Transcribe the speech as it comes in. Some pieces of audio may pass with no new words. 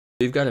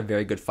We've got a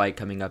very good fight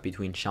coming up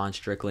between Sean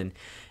Strickland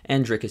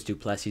and Dricus du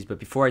Plessis, but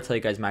before I tell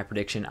you guys my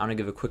prediction, I'm going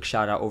to give a quick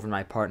shout out over to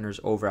my partners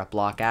over at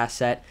Block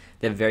Asset.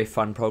 They have a very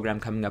fun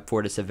program coming up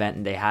for this event,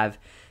 and they have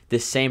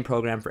this same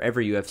program for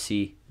every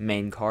UFC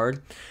main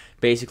card.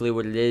 Basically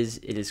what it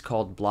is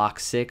called Block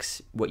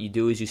 6. What you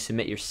do is you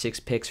submit your 6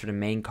 picks for the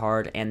main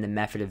card and the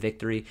method of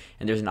victory,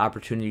 and there's an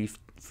opportunity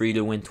for you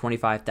to win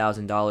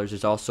 $25,000.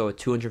 There's also a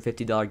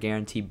 $250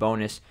 guarantee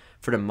bonus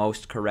for the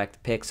most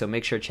correct pick, so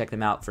make sure to check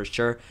them out for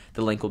sure.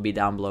 The link will be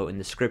down below in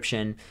the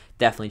description.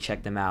 Definitely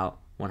check them out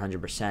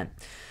 100%.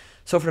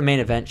 So for the main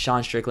event,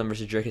 Sean Strickland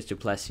versus Dricus du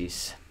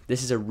Plessis.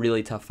 This is a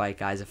really tough fight,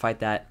 guys. A fight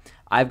that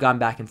I've gone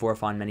back and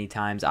forth on many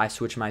times. I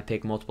switched my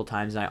pick multiple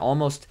times, and I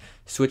almost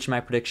switched my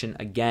prediction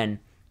again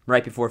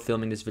right before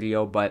filming this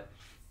video, but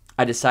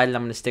I decided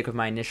I'm going to stick with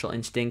my initial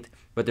instinct,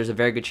 but there's a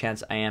very good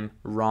chance I am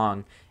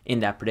wrong in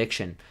that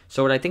prediction.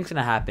 So what I think is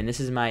going to happen, this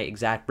is my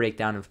exact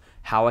breakdown of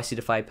how I see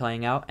the fight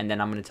playing out, and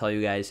then I'm going to tell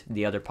you guys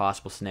the other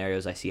possible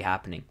scenarios I see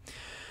happening.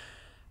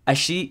 I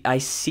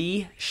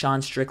see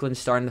Sean Strickland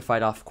starting the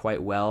fight off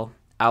quite well,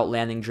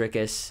 outlanding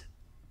Dricus,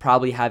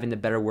 probably having the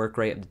better work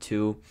rate of the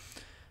two.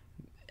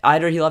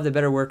 Either he'll have the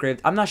better work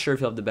rate. I'm not sure if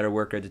he'll have the better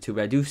work rate of the two,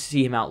 but I do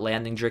see him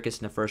outlanding Dricus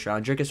in the first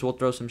round. Dricus will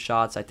throw some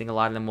shots. I think a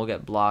lot of them will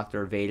get blocked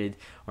or evaded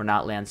or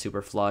not land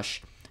super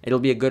flush. It'll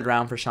be a good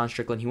round for Sean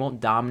Strickland. He won't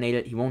dominate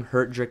it. He won't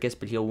hurt Dricus,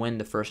 but he'll win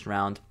the first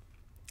round.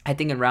 I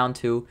think in round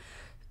 2,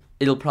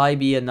 it'll probably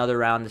be another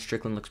round that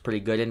Strickland looks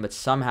pretty good in, but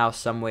somehow,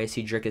 some way, I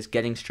see Dricus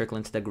getting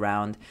Strickland to the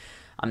ground.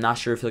 I'm not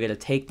sure if he'll get a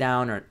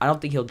takedown, or I don't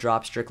think he'll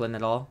drop Strickland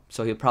at all,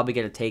 so he'll probably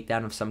get a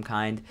takedown of some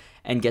kind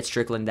and get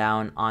Strickland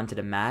down onto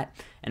the mat.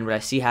 And what I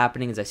see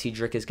happening is I see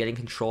Dricus getting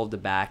control of the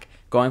back,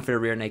 going for the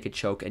rear naked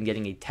choke, and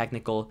getting a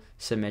technical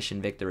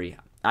submission victory.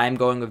 I am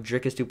going with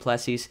Dricus du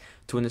Plessis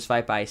to win this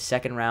fight by a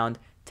second round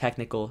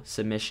technical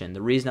submission.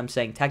 The reason I'm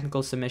saying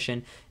technical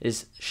submission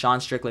is Sean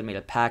Strickland made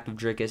a pact with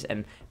Dricus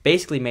and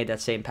basically made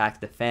that same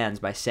pact to the fans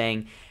by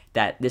saying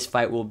that this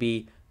fight will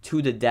be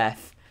to the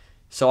death.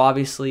 So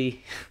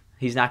obviously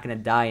he's not going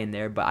to die in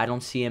there, but I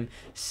don't see him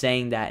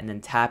saying that and then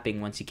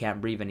tapping once he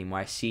can't breathe anymore.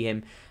 I see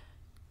him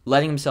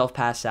letting himself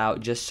pass out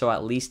just so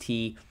at least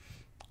he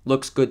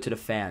looks good to the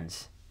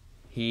fans.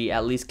 He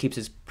at least keeps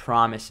his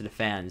promise to the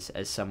fans,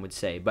 as some would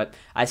say. But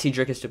I see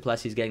Dricus du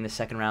Plessis getting the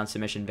second round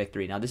submission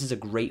victory. Now, this is a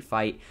great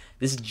fight.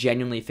 This is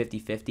genuinely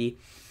 50-50.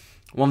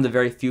 One of the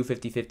very few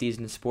 50-50s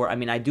in the sport. I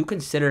mean, I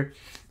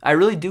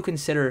really do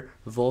consider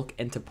Volk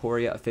and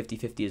Topuria a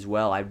 50-50 as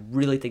well. I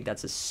really think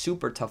that's a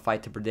super tough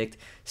fight to predict,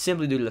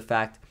 simply due to the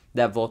fact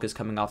that Volk is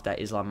coming off that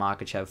Islam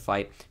Makhachev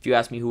fight. If you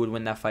asked me who would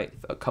win that fight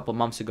a couple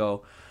months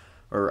ago,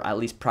 or at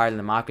least prior to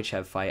the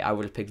Makhachev fight, I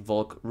would have picked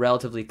Volk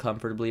relatively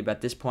comfortably, but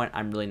at this point,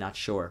 I'm really not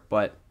sure.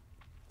 But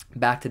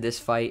back to this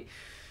fight,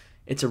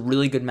 it's a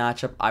really good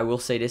matchup. I will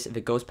say this, if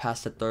it goes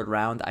past the third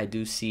round, I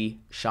do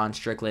see Sean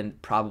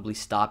Strickland probably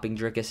stopping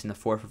Dricus in the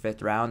 4th or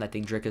 5th round. I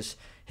think Dricus,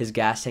 his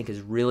gas tank is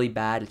really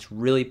bad. It's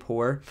really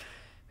poor.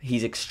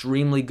 He's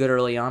extremely good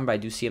early on, but I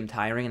do see him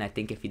tiring, and I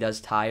think if he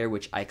does tire,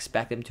 which I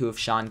expect him to if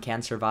Sean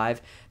can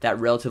survive that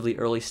relatively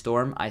early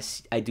storm,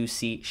 I do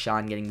see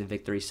Sean getting the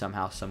victory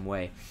somehow, some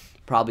way.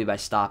 Probably by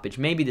stoppage,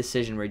 maybe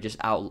decision where he just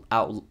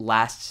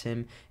outlasts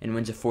him and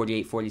wins a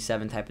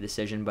 48-47 type of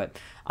decision, but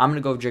I'm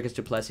going to go with Dricus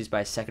du Plessis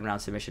by a second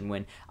round submission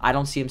win. I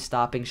don't see him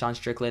stopping Sean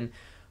Strickland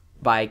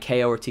by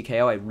KO or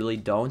TKO. I really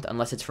don't,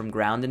 unless it's from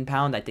ground and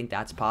pound. I think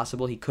that's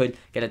possible. He could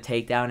get a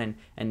takedown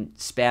and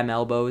spam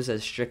elbows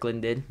as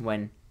Strickland did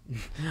when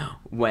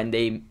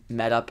they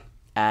met up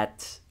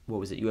at, what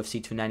was it,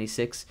 UFC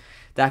 296.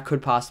 That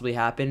could possibly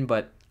happen,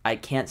 but I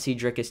can't see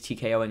Dricus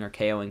TKOing or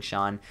KOing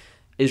Sean.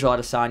 Israel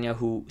Adesanya,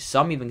 who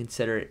some even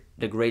consider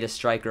the greatest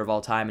striker of all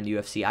time in the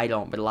UFC. I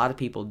don't, but a lot of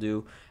people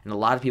do, and a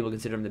lot of people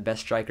consider him the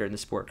best striker in the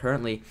sport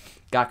currently.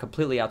 Got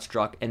completely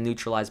outstruck and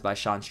neutralized by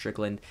Sean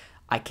Strickland.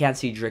 I can't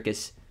see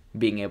Dricus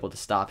being able to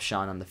stop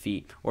Sean on the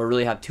feet or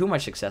really have too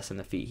much success on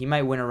the feet. He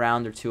might win a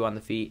round or two on the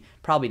feet.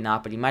 Probably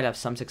not, but he might have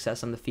some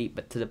success on the feet.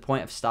 But to the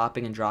point of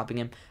stopping and dropping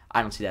him,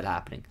 I don't see that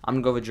happening.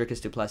 I'm going to go with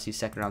Dricus du Plessis'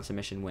 second round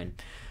submission win.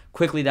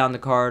 Quickly down the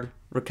card,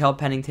 Raquel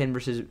Pennington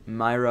versus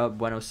Mayra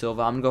Bueno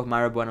Silva. I'm going to go with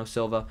Mayra Bueno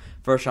Silva.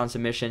 First round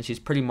submission. She's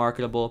pretty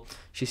marketable.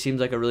 She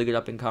seems like a really good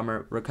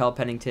up-and-comer. Raquel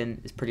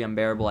Pennington is pretty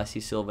unbearable. I see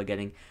Silva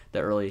getting the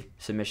early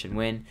submission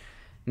win.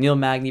 Neil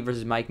Magny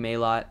versus Mike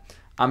Maylott.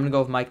 I'm going to go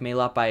with Mike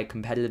Maylott by a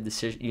competitive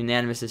decision,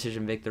 unanimous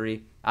decision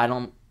victory. I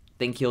don't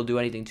think he'll do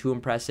anything too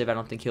impressive. I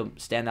don't think he'll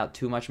stand out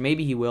too much.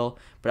 Maybe he will,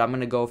 but I'm going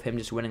to go with him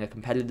just winning a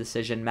competitive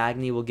decision.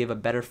 Magny will give a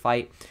better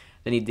fight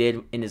than he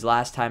did in his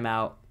last time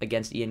out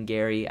against Ian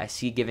Gary. I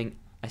see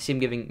him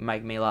giving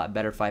Mike Maylott a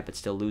better fight, but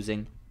still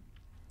losing.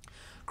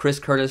 Chris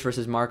Curtis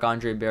versus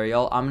Marc-Andre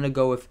Barriault. I'm going to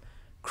go with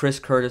Chris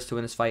Curtis to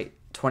win this fight,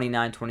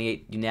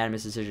 29-28,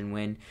 unanimous decision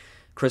win.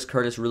 Chris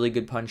Curtis, really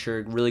good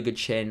puncher, really good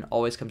chin,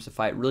 always comes to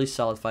fight, really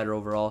solid fighter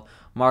overall.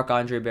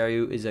 Marc-Andre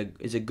Barriault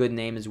is a good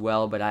name as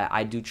well, but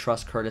I do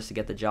trust Curtis to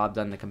get the job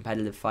done in the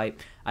competitive fight.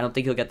 I don't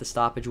think he'll get the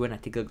stoppage win. I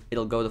think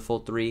it'll go the full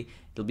 3.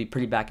 It'll be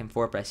pretty back and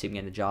forth, but I see him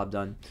getting the job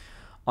done.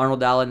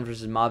 Arnold Allen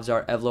versus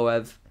Movsar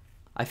Evloev.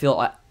 I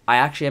I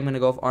actually am going to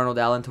go with Arnold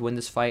Allen to win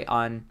this fight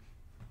I'm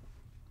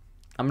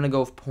going to go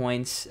with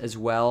points as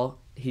well.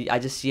 I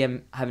just see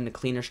him having the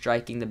cleaner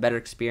striking, the better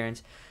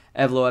experience.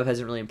 Evloev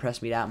hasn't really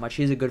impressed me that much.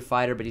 He's a good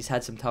fighter, but he's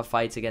had some tough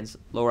fights against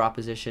lower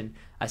opposition.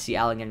 I see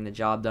Allen getting the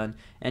job done.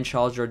 And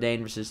Charles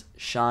Jourdain versus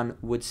Sean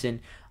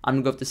Woodson. I'm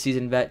going to go with the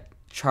seasoned vet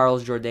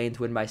Charles Jourdain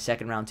to win by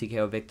second round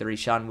TKO victory.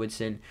 Sean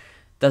Woodson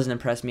doesn't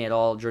impress me at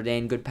all.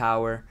 Jourdain, good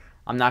power.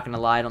 I'm not going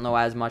to lie, I don't know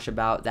as much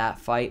about that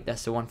fight.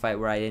 That's the one fight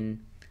where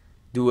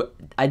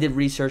I did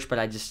research, but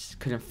I just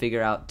couldn't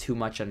figure out too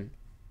much on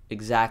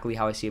exactly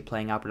how I see it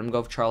playing out. But I'm going to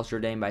go with Charles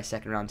Jourdain by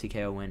second round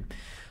TKO win.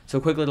 So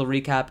quick little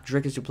recap.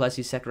 Dricus du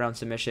Plessis, second round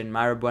submission.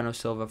 Mayra Bueno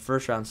Silva,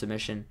 first round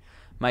submission.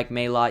 Mike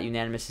Maylott,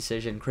 unanimous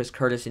decision. Chris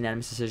Curtis,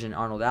 unanimous decision.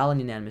 Arnold Allen,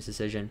 unanimous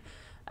decision.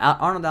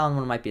 Arnold Allen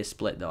one might be a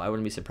split, though. I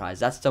wouldn't be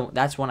surprised.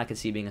 That's one I could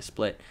see being a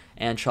split.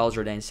 And Charles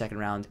Jourdain, second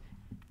round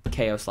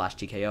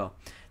KO/TKO.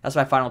 That's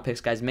my final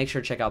picks, guys. Make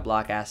sure to check out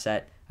Block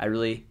Asset. I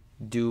really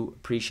do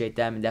appreciate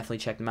them, and definitely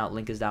check them out.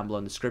 Link is down below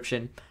in the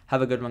description.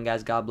 Have a good one,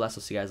 guys. God bless.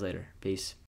 I'll see you guys later. Peace.